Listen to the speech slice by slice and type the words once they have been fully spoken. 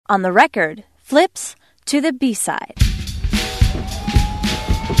On the Record flips to the B-side.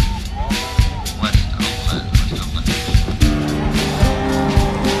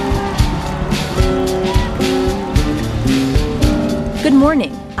 Good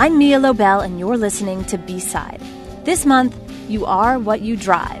morning. I'm Mia Lobel, and you're listening to B-Side. This month, you are what you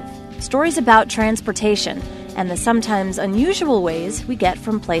drive. Stories about transportation and the sometimes unusual ways we get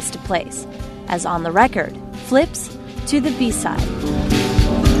from place to place. As On the Record flips to the B-side.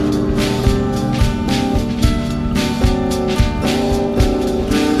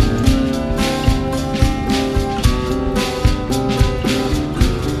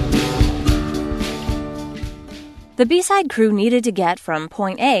 The B-side crew needed to get from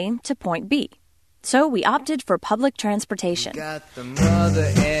point A to point B, so we opted for public transportation. We got the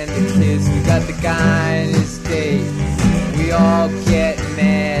mother and the kids, we got the guy and his date. We all get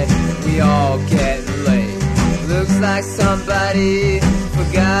mad, we all get late. Looks like somebody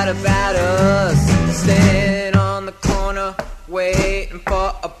forgot about us, standing on the corner waiting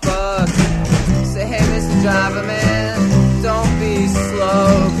for a bus. Say, hey, Mr. Driver Man, don't be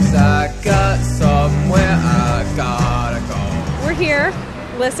slow, 'cause I got somewhere I gotta go. We're here,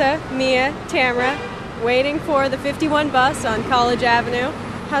 Lissa, Mia, Tamara, waiting for the 51 bus on College Avenue.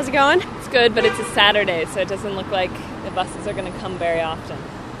 How's it going? It's good, but it's a Saturday, so it doesn't look like the buses are going to come very often.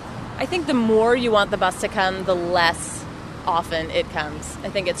 I think the more you want the bus to come, the less often it comes. I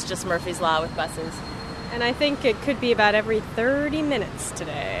think it's just Murphy's Law with buses. And I think it could be about every 30 minutes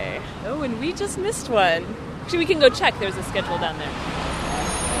today. Oh, and we just missed one. Actually, we can go check. There's a schedule down there.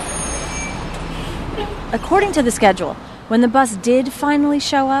 According to the schedule, when the bus did finally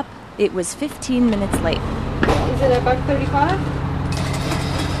show up, it was 15 minutes late. Is it $1.35?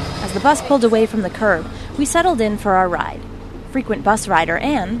 As the bus pulled away from the curb, we settled in for our ride. Frequent bus rider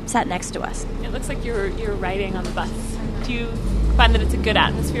Anne sat next to us. It looks like you're riding on the bus. Do you find that it's a good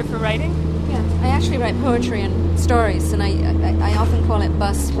atmosphere for riding? Yeah, I actually write poetry and stories, and I often call it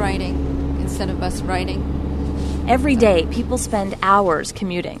bus writing instead of bus riding. Every day, people spend hours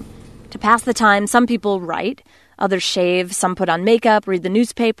commuting. To pass the time, some people write, others shave, some put on makeup, read the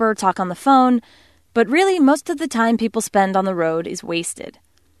newspaper, talk on the phone. But really, most of the time people spend on the road is wasted.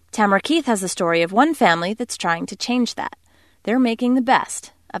 Tamara Keith has a story of one family that's trying to change that. They're making the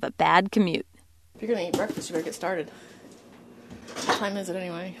best of a bad commute. If you're going to eat breakfast, you better get started. What time is it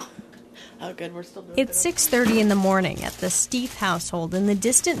anyway? Oh, good, we're still doing it. It's 6:30 in the morning at the Stieff household in the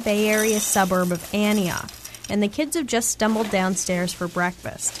distant Bay Area suburb of Antioch, and the kids have just stumbled downstairs for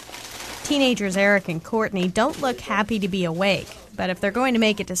breakfast. Teenagers Eric and Courtney don't look happy to be awake, but if they're going to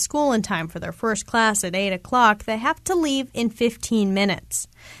make it to school in time for their first class at 8 o'clock, they have to leave in 15 minutes.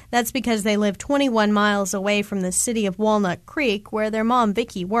 That's because they live 21 miles away from the city of Walnut Creek, where their mom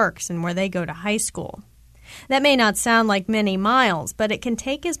Vicki works and where they go to high school. That may not sound like many miles, but it can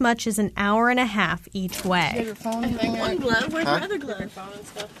take as much as an hour and a half each way. Your phone thing. One glove, where's my other glove? Phone and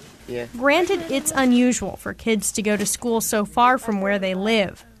stuff. Yeah. Granted, it's unusual for kids to go to school so far from where they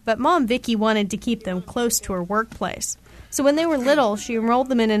live, but Mom Vicki wanted to keep them close to her workplace. So when they were little, she enrolled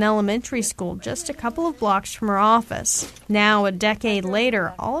them in an elementary school just a couple of blocks from her office. Now, a decade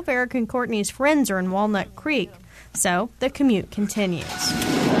later, all of Eric and Courtney's friends are in Walnut Creek, so the commute continues.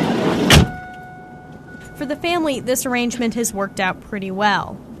 For the family, this arrangement has worked out pretty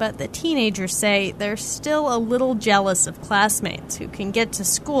well, but the teenagers say they're still a little jealous of classmates who can get to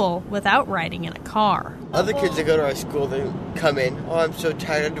school without riding in a car. Other kids that go to our school, they come in, oh, I'm so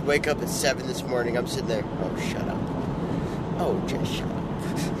tired, I had to wake up at 7 this morning. I'm sitting there, oh, shut up. Oh, just shut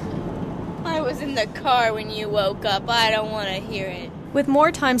up. I was in the car when you woke up. I don't want to hear it. With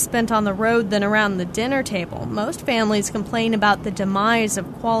more time spent on the road than around the dinner table, most families complain about the demise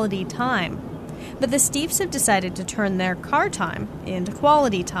of quality time. But the Stieffs have decided to turn their car time into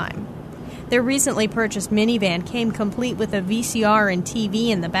quality time. Their recently purchased minivan came complete with a VCR and TV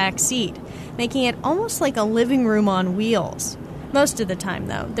in the back seat, making it almost like a living room on wheels. Most of the time,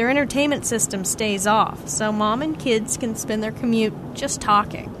 though, their entertainment system stays off, so mom and kids can spend their commute just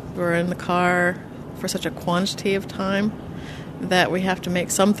talking. We're in the car for such a quantity of time that we have to make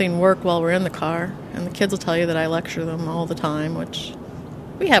something work while we're in the car. And the kids will tell you that I lecture them all the time, which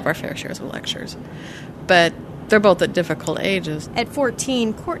we have our fair shares of lectures. But they're both at difficult ages. At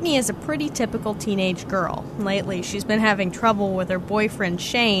 14, Courtney is a pretty typical teenage girl. Lately, she's been having trouble with her boyfriend,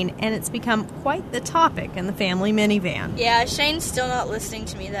 Shane, and it's become quite the topic in the family minivan. Yeah, Shane's still not listening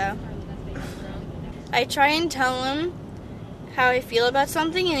to me, though. I try and tell him how I feel about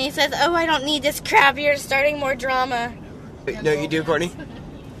something, and he says, oh, I don't need this crap. You're starting more drama. No, you do, Courtney.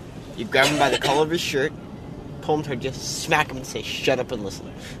 You grab him by the collar of his shirt, pull him to just smack him and say, shut up and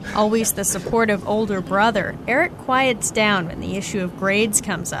listen. Always the supportive older brother, Eric quiets down when the issue of grades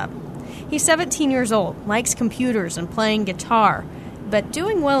comes up. He's 17 years old, likes computers and playing guitar, but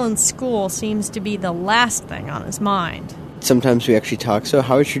doing well in school seems to be the last thing on his mind. Sometimes we actually talk, so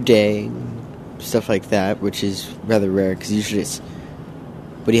how was your day? Stuff like that, which is rather rare, because usually it's,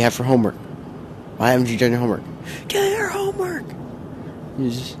 what do you have for homework? Why haven't you done your homework? Do your homework! You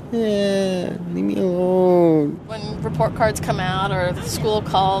just, leave me alone. When report cards come out or the school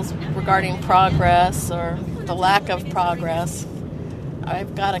calls regarding progress or the lack of progress,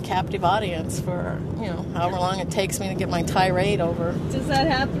 I've got a captive audience for, however long it takes me to get my tirade over. Does that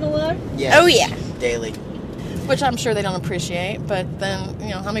happen a lot? Yes. Oh, yeah. Daily. Which I'm sure they don't appreciate, but then,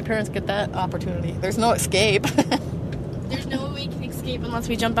 how many parents get that opportunity? There's no escape. There's no way we can escape unless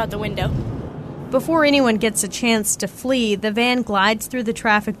we jump out the window. Before anyone gets a chance to flee, the van glides through the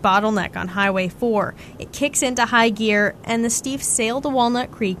traffic bottleneck on Highway 4. It kicks into high gear, and the Steves sail to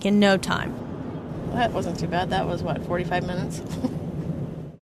Walnut Creek in no time. That wasn't too bad. That was, 45 minutes?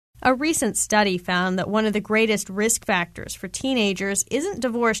 A recent study found that one of the greatest risk factors for teenagers isn't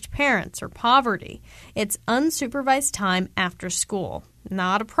divorced parents or poverty. It's unsupervised time after school.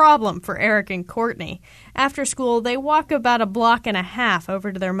 Not a problem for Eric and Courtney. After school, they walk about a block and a half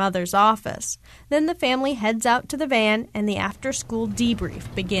over to their mother's office. Then the family heads out to the van, and the after-school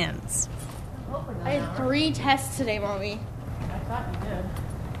debrief begins. I had 3 tests today, Mommy. I thought you did.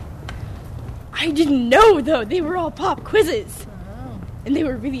 I didn't know, though. They were all pop quizzes. And they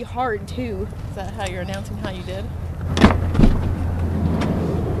were really hard, too. Is that how you're announcing how you did?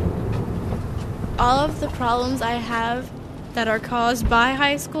 All of the problems I have that are caused by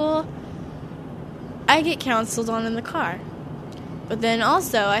high school, I get counseled on in the car. But then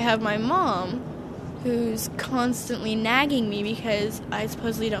also I have my mom, who's constantly nagging me because I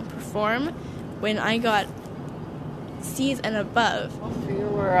supposedly don't perform when I got C's and above. If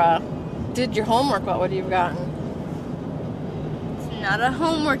you did your homework, what would you have gotten? Not a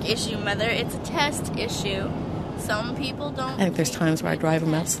homework issue, Mother. It's a test issue. Some people don't. I think there's times where I drive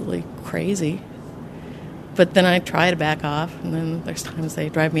them absolutely crazy. But then I try to back off, and then there's times they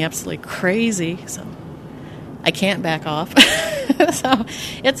drive me absolutely crazy, so I can't back off. So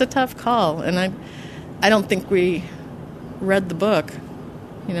it's a tough call, and I don't think we read the book,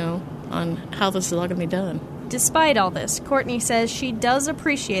 on how this is all going to be done. Despite all this, Courtney says she does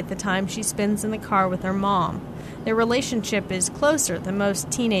appreciate the time she spends in the car with her mom. Their relationship is closer than most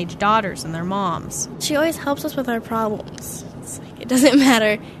teenage daughters and their moms. She always helps us with our problems. It doesn't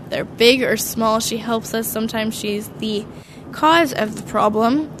matter if they're big or small, she helps us. Sometimes she's the cause of the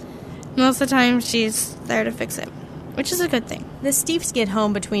problem. Most of the time, she's there to fix it, which is a good thing. The Steves get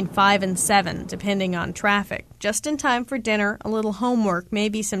home between 5 and 7, depending on traffic. Just in time for dinner, a little homework,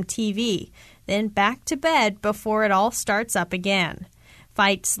 maybe some TV. Then back to bed before it all starts up again.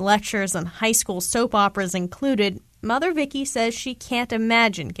 Fights, lectures, and high school soap operas included, Mother Vicky says she can't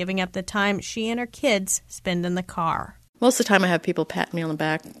imagine giving up the time she and her kids spend in the car. Most of the time I have people pat me on the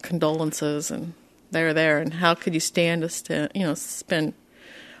back, condolences, and they're there, and how could you stand to spend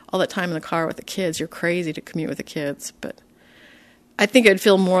all that time in the car with the kids? You're crazy to commute with the kids. But I think it'd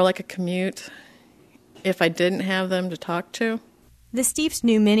feel more like a commute if I didn't have them to talk to. The Steves'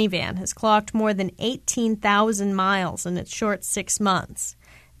 new minivan has clocked more than 18,000 miles in its short 6 months.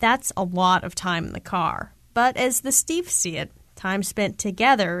 That's a lot of time in the car. But as the Steves see it, time spent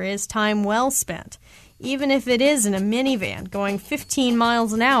together is time well spent, even if it is in a minivan going 15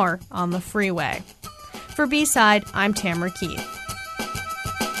 miles an hour on the freeway. For B-Side, I'm Tamara Keith.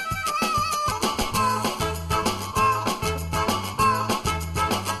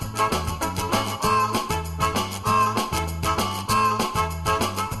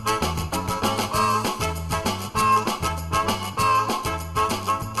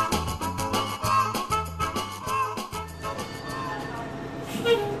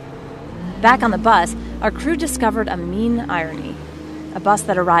 Back on the bus, our crew discovered a mean irony. A bus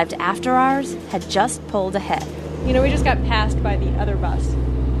that arrived after ours had just pulled ahead. We just got passed by the other bus.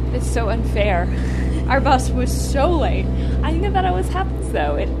 It's so unfair. Our bus was so late. I think that always happens,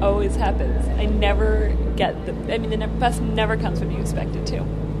 though. It always happens. I never get the bus never comes when you expect it to.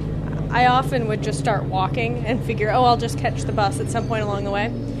 I often would just start walking and figure, I'll just catch the bus at some point along the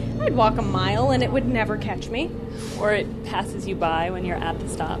way. I'd walk a mile and it would never catch me. Or it passes you by when you're at the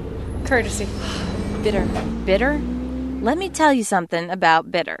stop. Courtesy. Bitter. Bitter? Let me tell you something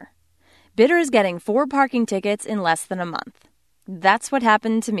about Bitter. Bitter is getting 4 parking tickets in less than a month. That's what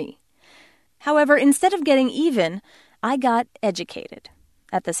happened to me. However, instead of getting even, I got educated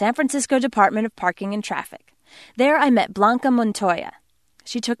at the San Francisco Department of Parking and Traffic. There I met Blanca Montoya.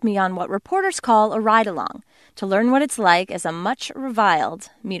 She took me on what reporters call a ride-along to learn what it's like as a much-reviled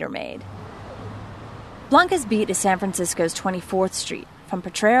meter maid. Blanca's beat is San Francisco's 24th Street, from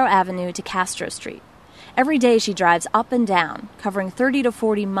Potrero Avenue to Castro Street. Every day she drives up and down, covering 30 to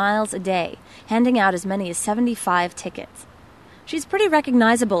 40 miles a day, handing out as many as 75 tickets. She's pretty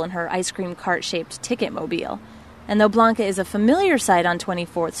recognizable in her ice cream cart-shaped ticket mobile. And though Blanca is a familiar sight on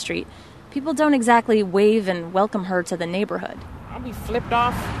 24th Street, people don't exactly wave and welcome her to the neighborhood. I'll be flipped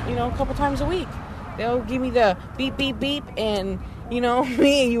off, a couple times a week. They'll give me the beep, beep, beep, and,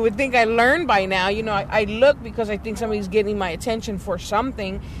 me, you would think I learned by now. I look because I think somebody's getting my attention for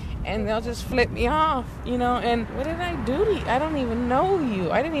something, and they'll just flip me off, and what did I do to you? I don't even know you.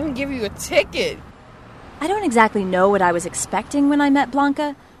 I didn't even give you a ticket. I don't exactly know what I was expecting when I met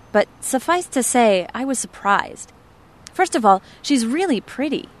Blanca, but suffice to say, I was surprised. First of all, she's really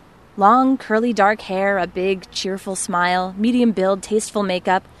pretty. Long, curly, dark hair, a big, cheerful smile, medium build, tasteful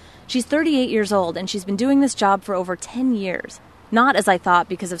makeup. She's 38 years old, and she's been doing this job for over 10 years. Not, as I thought,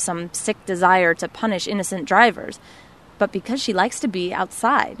 because of some sick desire to punish innocent drivers, but because she likes to be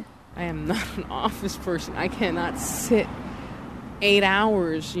outside. I am not an office person. I cannot sit 8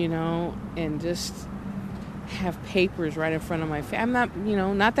 hours, and just have papers right in front of my face. I'm not,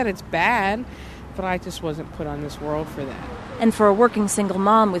 not that it's bad, but I just wasn't put on this world for that. And for a working single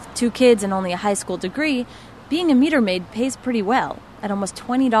mom with 2 kids and only a high school degree, being a meter maid pays pretty well, at almost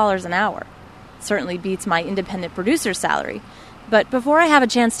 $20 an hour. Certainly beats my independent producer's salary. But before I have a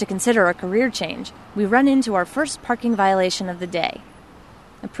chance to consider a career change, we run into our first parking violation of the day.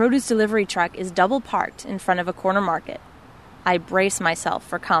 A produce delivery truck is double parked in front of a corner market. I brace myself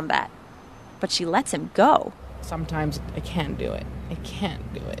for combat. But she lets him go. Sometimes I can't do it.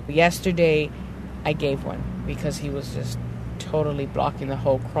 Yesterday, I gave one because he was just totally blocking the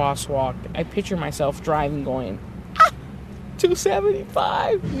whole crosswalk. I picture myself driving going,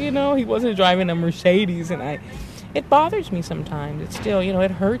 275. He wasn't driving a Mercedes, and it bothers me sometimes. It's still,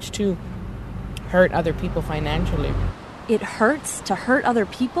 it hurts to hurt other people financially. It hurts to hurt other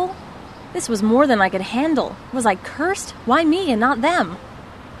people? This was more than I could handle. Was I cursed? Why me and not them?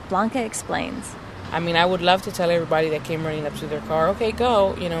 Blanca explains. I would love to tell everybody that came running up to their car, okay,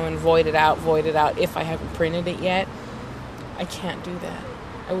 go, and void it out if I haven't printed it yet. I can't do that.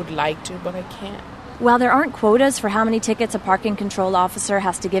 I would like to, but I can't. While there aren't quotas for how many tickets a parking control officer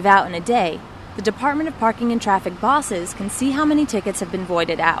has to give out in a day, the Department of Parking and Traffic bosses can see how many tickets have been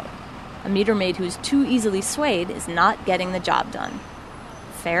voided out. A meter maid who's too easily swayed is not getting the job done.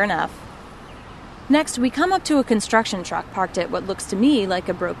 Fair enough. Next, we come up to a construction truck parked at what looks to me like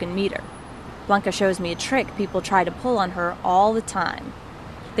a broken meter. Blanca shows me a trick people try to pull on her all the time.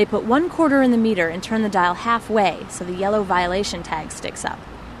 They put 1 quarter in the meter and turn the dial halfway so the yellow violation tag sticks up.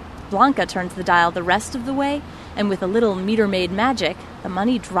 Blanca turns the dial the rest of the way, and with a little meter maid magic, the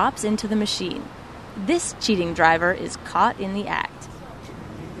money drops into the machine. This cheating driver is caught in the act.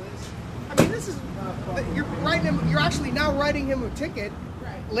 This is you're actually now writing him a ticket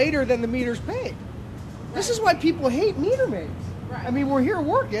later than the meter's paid. This is why people hate meter maids. We're here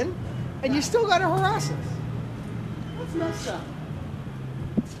working, and you still got to harass us. That's messed up.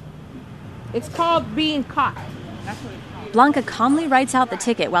 It's called being caught. That's what it's called. Blanca calmly writes out the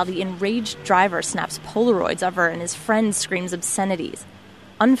ticket while the enraged driver snaps Polaroids of her and his friend screams obscenities.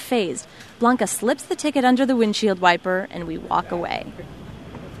 Unfazed, Blanca slips the ticket under the windshield wiper and we walk away.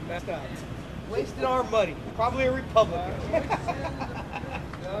 Wasted our money. Probably a Republican.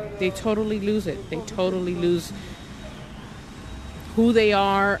 They totally lose it. They totally lose who they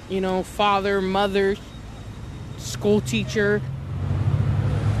are, father, mother, school teacher.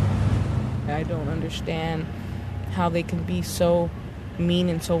 I don't understand how they can be so mean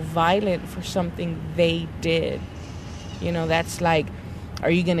and so violent for something they did. That's like,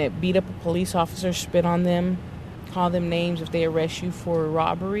 are you going to beat up a police officer, spit on them, call them names if they arrest you for a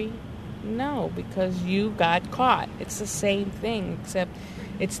robbery? No, because you got caught. It's the same thing, except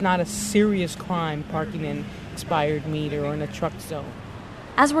it's not a serious crime parking in expired meter or in a truck zone.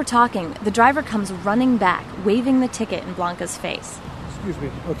 As we're talking, the driver comes running back, waving the ticket in Blanca's face. Excuse me.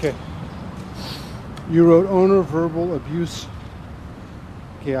 Okay. You wrote owner verbal abuse.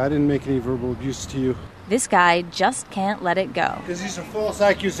 Okay, I didn't make any verbal abuse to you. This guy just can't let it go. Because these are false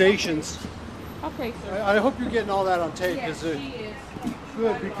accusations. Okay, sir. I hope you're getting all that on tape. Yes, she is.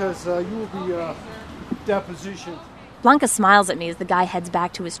 Good, because you will be depositioned. Blanca smiles at me as the guy heads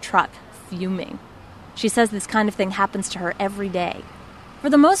back to his truck, fuming. She says this kind of thing happens to her every day. For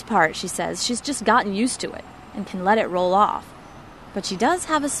the most part, she says, she's just gotten used to it and can let it roll off. But she does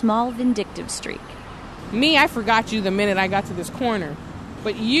have a small vindictive streak. Me, I forgot you the minute I got to this corner.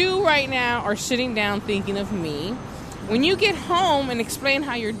 But you right now are sitting down thinking of me When you get home and explain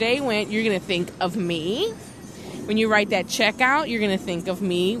how your day went, you're going to think of me. When you write that check out, you're going to think of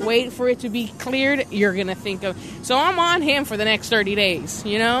me. Wait for it to be cleared, you're going to think of... So I'm on him for the next 30 days,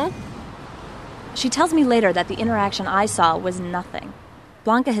 you know? She tells me later that the interaction I saw was nothing.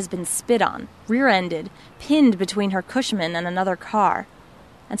 Blanca has been spit on, rear-ended, pinned between her Cushman and another car.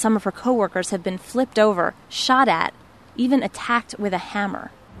 And some of her coworkers have been flipped over, shot at, even attacked with a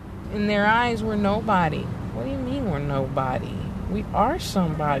hammer. In their eyes, we're nobody. What do you mean we're nobody? We are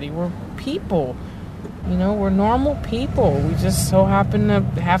somebody. We're people. You know, we're normal people. We just so happen to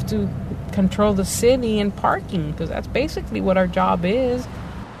have to control the city and parking, because that's basically what our job is.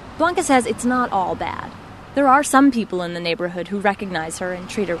 Blanca says it's not all bad. There are some people in the neighborhood who recognize her and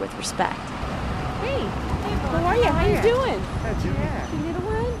treat her with respect. Hey, how are you? How you doing? You little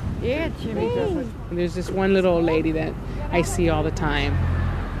one? Yeah, Jimmy does it. There's this one little old lady that I see all the time,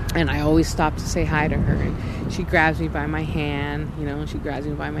 and I always stop to say hi to her. And she grabs me by my hand, and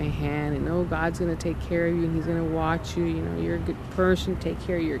oh, God's going to take care of you, and He's going to watch you. You know, you're a good person. Take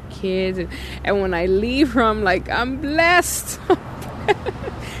care of your kids. And when I leave her, I'm like, I'm blessed.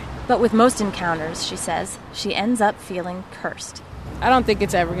 But with most encounters, she says, she ends up feeling cursed. I don't think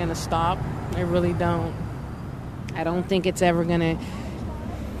it's ever going to stop. I really don't. I don't think it's ever going to...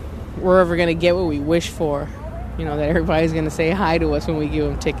 We're ever going to get what we wish for. You know, that everybody's going to say hi to us when we give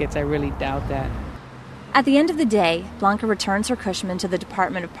them tickets. I really doubt that. At the end of the day, Blanca returns her Cushman to the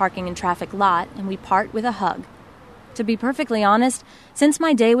Department of Parking and Traffic lot, and we part with a hug. To be perfectly honest, since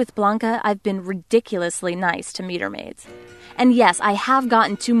my day with Blanca, I've been ridiculously nice to meter maids. And yes, I have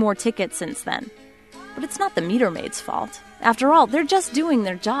gotten 2 more tickets since then. But it's not the meter maid's fault. After all, they're just doing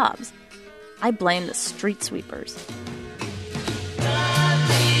their jobs. I blame the street sweepers.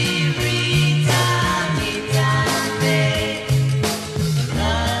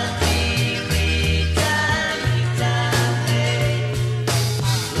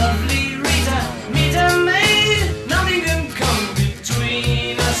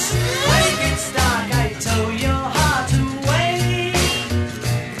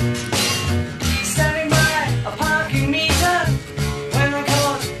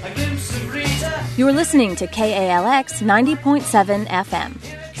 You're listening to KALX 90.7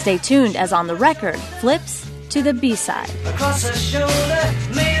 FM. Stay tuned as On the Record flips to the B-side. Across her shoulder,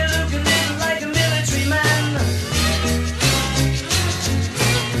 made her look a little like a military man.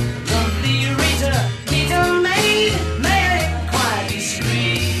 Lovely Rita, Rita maid, may I inquire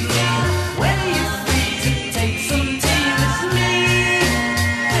discreetly, whether you're free to take some tea with me?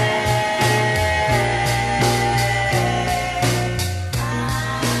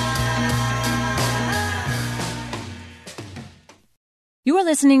 You are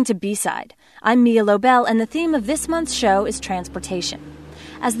listening to B-Side. I'm Mia Lobel, and the theme of this month's show is transportation.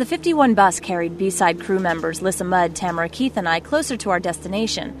 As the 51 bus carried B-Side crew members Lissa Mudd, Tamara Keith, and I closer to our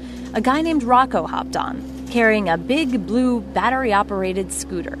destination, a guy named Rocco hopped on, carrying a big blue battery-operated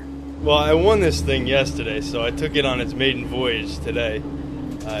scooter. Well, I won this thing yesterday, so I took it on its maiden voyage today.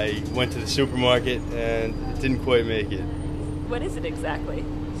 I went to the supermarket, and it didn't quite make it. What is it exactly?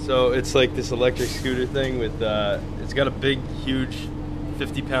 So it's like this electric scooter thing with, it's got a big, huge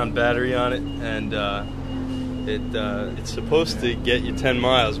 50-pound battery on it, and it's supposed to get you 10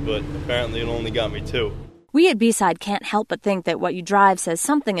 miles, but apparently it only got me 2. We at B-Side can't help but think that what you drive says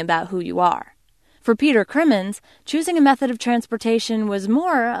something about who you are. For Peter Crimmins, choosing a method of transportation was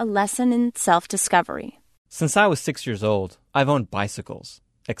more a lesson in self-discovery. Since I was 6 years old, I've owned bicycles,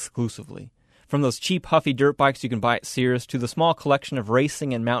 exclusively. From those cheap, huffy dirt bikes you can buy at Sears to the small collection of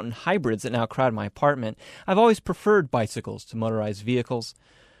racing and mountain hybrids that now crowd my apartment, I've always preferred bicycles to motorized vehicles.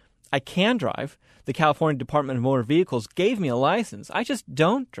 I can drive. The California Department of Motor Vehicles gave me a license. I just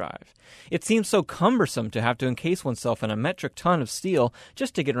don't drive. It seems so cumbersome to have to encase oneself in a metric ton of steel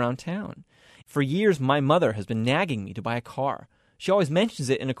just to get around town. For years, my mother has been nagging me to buy a car. She always mentions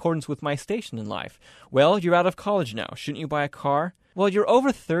it in accordance with my station in life. Well, you're out of college now. Shouldn't you buy a car? Well, you're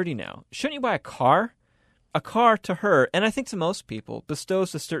over 30 now. Shouldn't you buy a car? A car, to her, and I think to most people,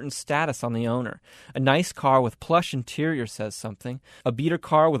 bestows a certain status on the owner. A nice car with plush interior says something. A beater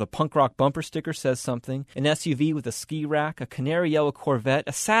car with a punk rock bumper sticker says something. An SUV with a ski rack, a canary yellow Corvette,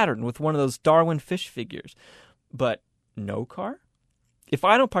 a Saturn with one of those Darwin fish figures. But no car? If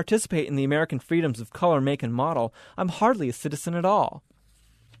I don't participate in the American freedoms of color, make, and model, I'm hardly a citizen at all.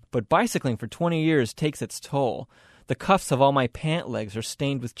 But bicycling for 20 years takes its toll. The cuffs of all my pant legs are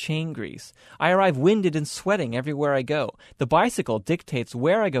stained with chain grease. I arrive winded and sweating everywhere I go. The bicycle dictates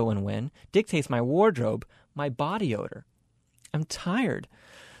where I go and when, dictates my wardrobe, my body odor. I'm tired.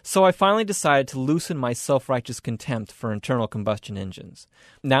 So I finally decided to loosen my self-righteous contempt for internal combustion engines.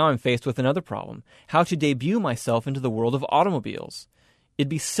 Now I'm faced with another problem: how to debut myself into the world of automobiles. It'd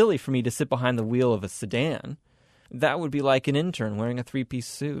be silly for me to sit behind the wheel of a sedan. That would be like an intern wearing a three-piece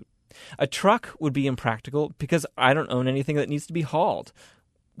suit. A truck would be impractical because I don't own anything that needs to be hauled,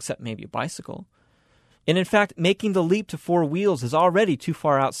 except maybe a bicycle. And in fact, making the leap to four wheels is already too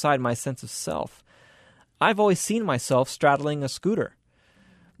far outside my sense of self. I've always seen myself straddling a scooter.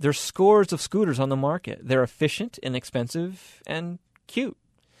 There's scores of scooters on the market. They're efficient, inexpensive, and cute.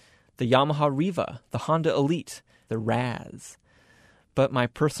 The Yamaha Riva, the Honda Elite, the Raz. But my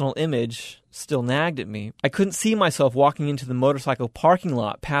personal image still nagged at me. I couldn't see myself walking into the motorcycle parking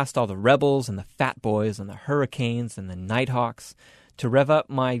lot past all the Rebels and the Fat Boys and the Hurricanes and the Nighthawks to rev up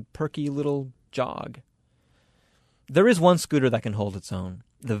my perky little jog. There is one scooter that can hold its own,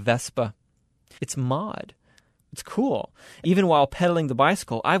 the Vespa. It's mod. It's cool. Even while pedaling the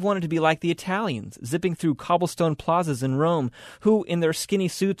bicycle, I've wanted to be like the Italians, zipping through cobblestone plazas in Rome, who, in their skinny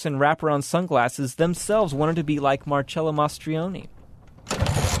suits and wraparound sunglasses, themselves wanted to be like Marcello Mastroianni.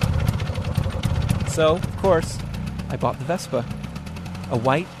 So, of course, I bought the Vespa. A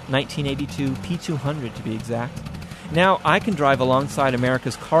white 1982 P200 to be exact. Now I can drive alongside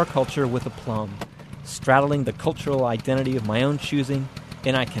America's car culture with aplomb, straddling the cultural identity of my own choosing,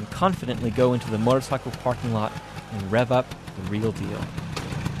 and I can confidently go into the motorcycle parking lot and rev up the real deal.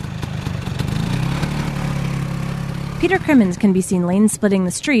 Peter Crimmins can be seen lane-splitting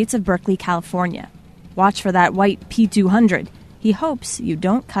the streets of Berkeley, California. Watch for that white P200. He hopes you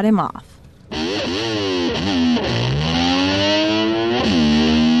don't cut him off.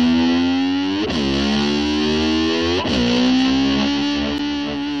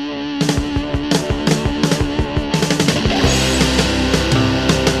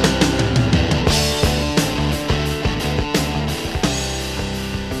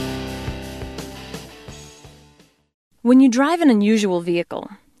 When you drive an unusual vehicle,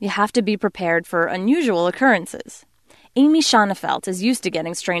 you have to be prepared for unusual occurrences. Amy Schonefeld is used to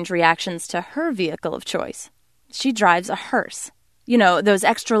getting strange reactions to her vehicle of choice. She drives a hearse. You know, those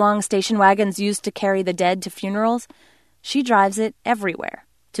extra-long station wagons used to carry the dead to funerals? She drives it everywhere.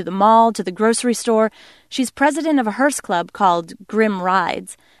 To the mall, to the grocery store. She's president of a hearse club called Grim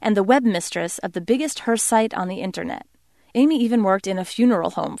Rides and the webmistress of the biggest hearse site on the internet. Amy even worked in a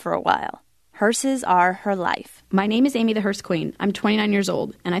funeral home for a while. Hearses are her life. My name is Amy the Hearse Queen. I'm 29 years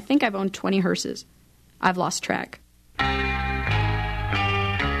old, and I think I've owned 20 hearses. I've lost track.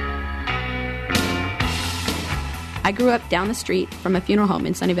 I grew up down the street from a funeral home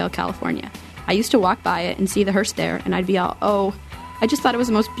in Sunnyvale, California. I used to walk by it and see the hearse there, and I'd be all, oh, I just thought it was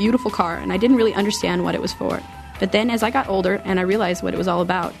the most beautiful car, and I didn't really understand what it was for. But then as I got older and I realized what it was all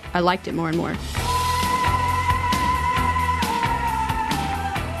about, I liked it more and more.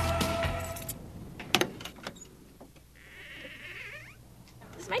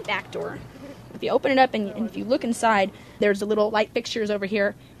 This is my back door. If you open it up and if you look inside, there's the little light fixtures over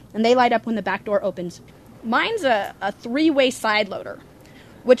here, and they light up when the back door opens. Mine's a three-way side loader,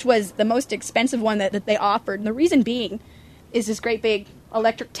 which was the most expensive one that they offered. And the reason being is this great big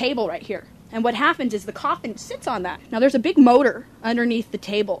electric table right here. And what happens is the coffin sits on that. Now, there's a big motor underneath the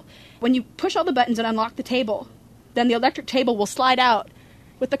table. When you push all the buttons and unlock the table, then the electric table will slide out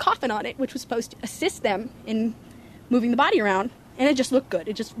with the coffin on it, which was supposed to assist them in moving the body around. And it just looked good.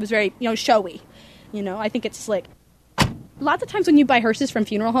 It just was very, showy. I think it's slick. Lots of times when you buy hearses from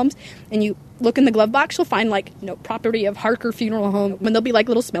funeral homes and you look in the glove box, you'll find, property of Harker Funeral Home, when there'll be,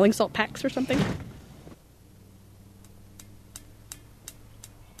 little smelling salt packs or something.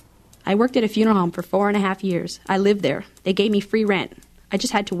 I worked at a funeral home for 4.5 years. I lived there. They gave me free rent. I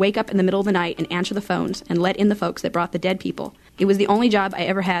just had to wake up in the middle of the night and answer the phones and let in the folks that brought the dead people. It was the only job I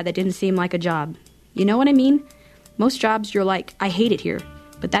ever had that didn't seem like a job. You know what I mean? Most jobs you're like, I hate it here.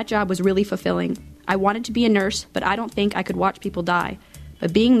 But that job was really fulfilling. I wanted to be a nurse, but I don't think I could watch people die.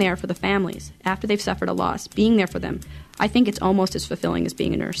 But being there for the families, after they've suffered a loss, being there for them, I think it's almost as fulfilling as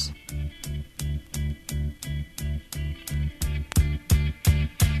being a nurse.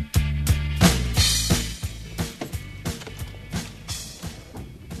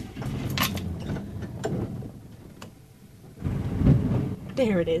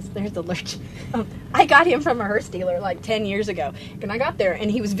 There it is. There's the lurch. I got him from a hearse dealer 10 years ago. And I got there,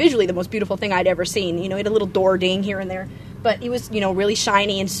 and he was visually the most beautiful thing I'd ever seen. He had a little door ding here and there. But he was, really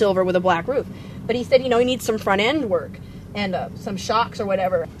shiny and silver with a black roof. But he said, he needs some front end work and some shocks or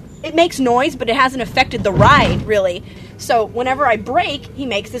whatever. It makes noise, but it hasn't affected the ride, really. So whenever I brake, he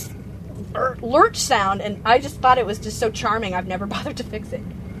makes this lurch sound, and I just thought it was just so charming, I've never bothered to fix it.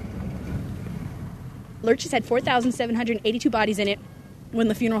 Lurch has had 4,782 bodies in it. when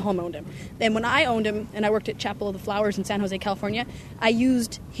the funeral home owned him. Then when I owned him and I worked at Chapel of the Flowers in San Jose, California, I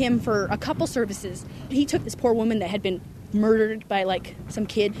used him for a couple services. He took this poor woman that had been murdered by like some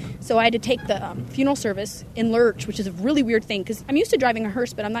kid, so I had to take the funeral service in Lurch, which is a really weird thing because I'm used to driving a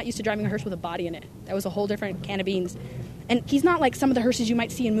hearse, but I'm not used to driving a hearse with a body in it. That was a whole different can of beans. And he's not like some of the hearses you might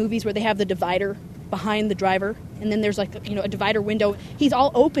see in movies where they have the divider behind the driver, and then there's like a divider window. He's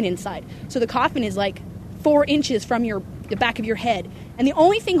all open inside, so the coffin is like 4 inches from the back of your head, and the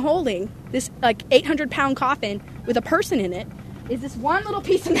only thing holding this like 800-pound coffin with a person in it is this one little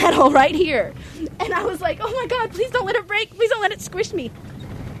piece of metal right here. And I was like, oh my God, please don't let it break. Please don't let it squish me.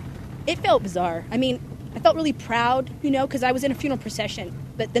 It felt bizarre. I mean, I felt really proud, because I was in a funeral procession.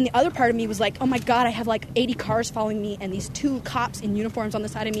 But then the other part of me was like, oh my God, I have like 80 cars following me and these 2 cops in uniforms on the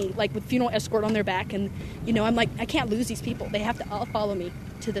side of me, like with funeral escort on their back. And, I'm like, I can't lose these people. They have to all follow me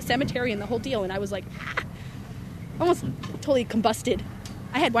to the cemetery and the whole deal. And I was like, almost totally combusted.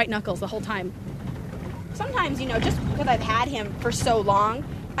 I had white knuckles the whole time. Sometimes, just because I've had him for so long,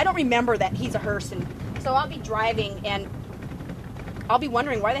 I don't remember that he's a hearse. And so I'll be driving and I'll be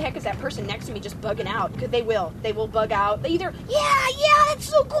wondering, why the heck is that person next to me just bugging out? Because they will bug out. They either, yeah, that's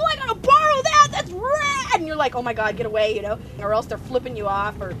so cool, I gotta borrow that, that's rad! And you're like, oh my God, get away, Or else they're flipping you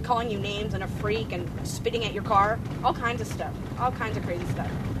off or calling you names and a freak and spitting at your car. All kinds of stuff. All kinds of crazy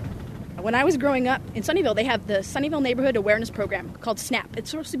stuff. When I was growing up in Sunnyvale, they have the Sunnyvale Neighborhood Awareness Program called SNAP. It's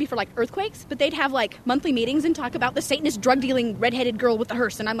supposed to be for like earthquakes, but they'd have like monthly meetings and talk about the Satanist drug-dealing redheaded girl with the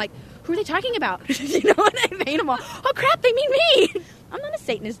hearse. And I'm like, who are they talking about? And I made them all, oh crap, they mean me! I'm not a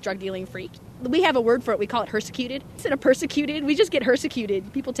Satanist drug-dealing freak. We have a word for it. We call it hersecuted. Instead of persecuted, we just get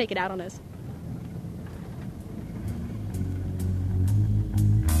hersecuted. People take it out on us.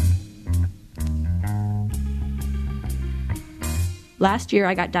 Last year,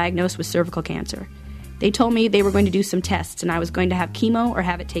 I got diagnosed with cervical cancer. They told me they were going to do some tests and I was going to have chemo or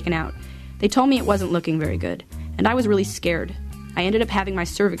have it taken out. They told me it wasn't looking very good, and I was really scared. I ended up having my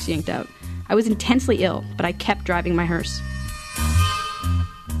cervix yanked out. I was intensely ill, but I kept driving my hearse.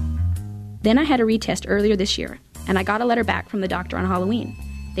 Then I had a retest earlier this year, and I got a letter back from the doctor on Halloween.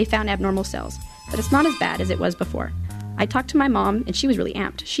 They found abnormal cells, but it's not as bad as it was before. I talked to my mom, and she was really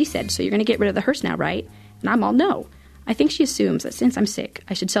amped. She said, so you're going to get rid of the hearse now, right? And I'm all, no. I think she assumes that since I'm sick,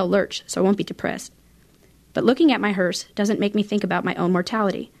 I should sell Lurch so I won't be depressed. But looking at my hearse doesn't make me think about my own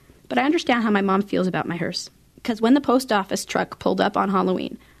mortality. But I understand how my mom feels about my hearse. Because when the post office truck pulled up on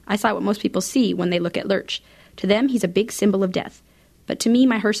Halloween, I saw what most people see when they look at Lurch. To them, he's a big symbol of death. But to me,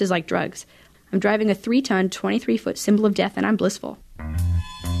 my hearse is like drugs. I'm driving a 3-ton, 23-foot symbol of death, and I'm blissful.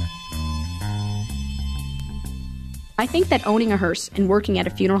 I think that owning a hearse and working at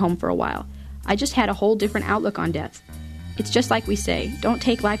a funeral home for a while, I just had a whole different outlook on death. It's just like we say, don't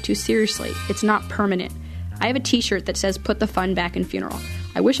take life too seriously. It's not permanent. I have a t-shirt that says, put the fun back in funeral.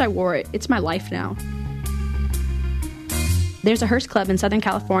 I wish I wore it. It's my life now. There's a hearse club in Southern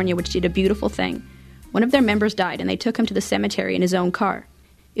California which did a beautiful thing. One of their members died and they took him to the cemetery in his own car.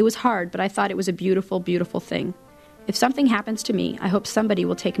 It was hard, but I thought it was a beautiful, beautiful thing. If something happens to me, I hope somebody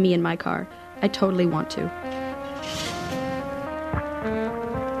will take me in my car. I totally want to.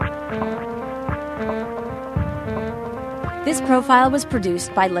 This profile was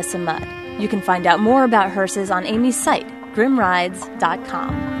produced by Lissa Mudd. You can find out more about hearses on Amy's site,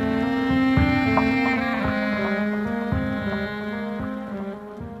 grimrides.com.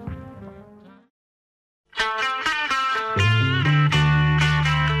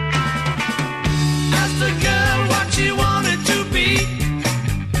 Asked the girl what she wanted to be.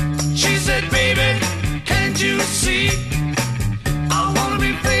 She said, baby, can't you see? I want to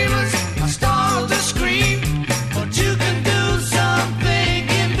be famous, a star of the screen. But you can do something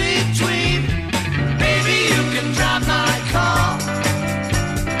in between. Baby, you can drive my car.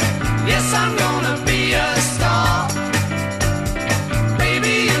 Yes, I'm gonna be a star.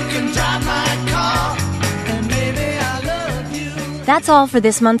 Baby, you can drive my car. And baby, I love you. That's all for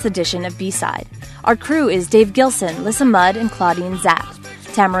this month's edition of B-Side. Our crew is Dave Gilson, Lissa Mudd, and Claudine Zapp.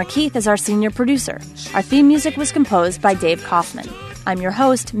 Tamara Keith is our senior producer. Our theme music was composed by Dave Kaufman. I'm your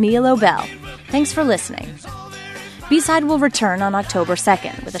host, Mia Lobel. Thanks for listening. B-Side will return on October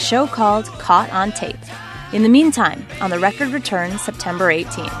 2nd with a show called Caught on Tape. In the meantime, On the Record returns September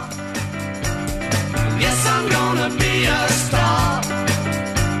 18th. Yes, I'm gonna be a star.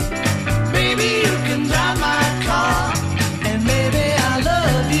 Baby, you can drive my car. And baby, I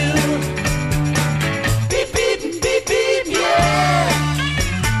love you. Beep, beep, beep, beep, yeah.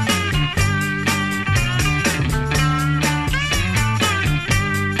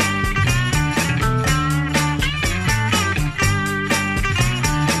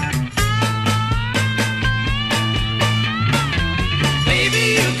 Baby,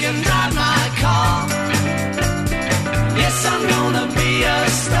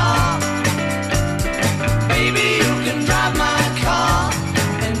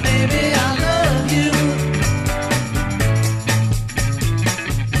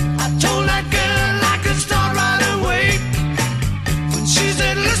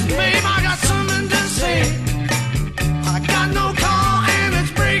 Babe, I got something to say. I got no car and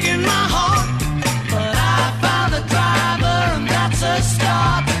it's breaking my heart, but I found a driver and that's a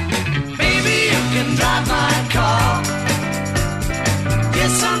start. Baby, you can drive my car.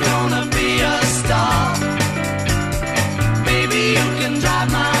 Yes, I'm gonna be a star. Baby, you can drive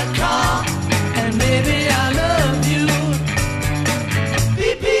my car, and baby, I love you.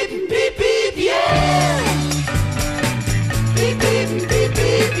 Beep, beep, beep, beep, yeah. Beep, beep, beep,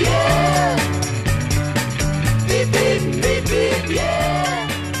 beep, yeah. Beep, beep, beep, beep, yeah.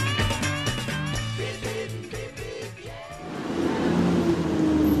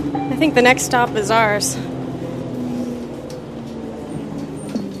 I think the next stop is ours.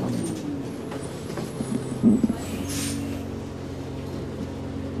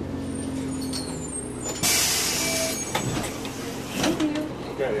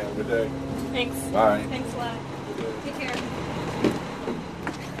 Okay, have a good day. Thanks. Bye. Thanks a lot. Take care.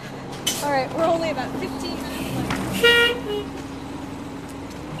 All right, we're only about 15 minutes late.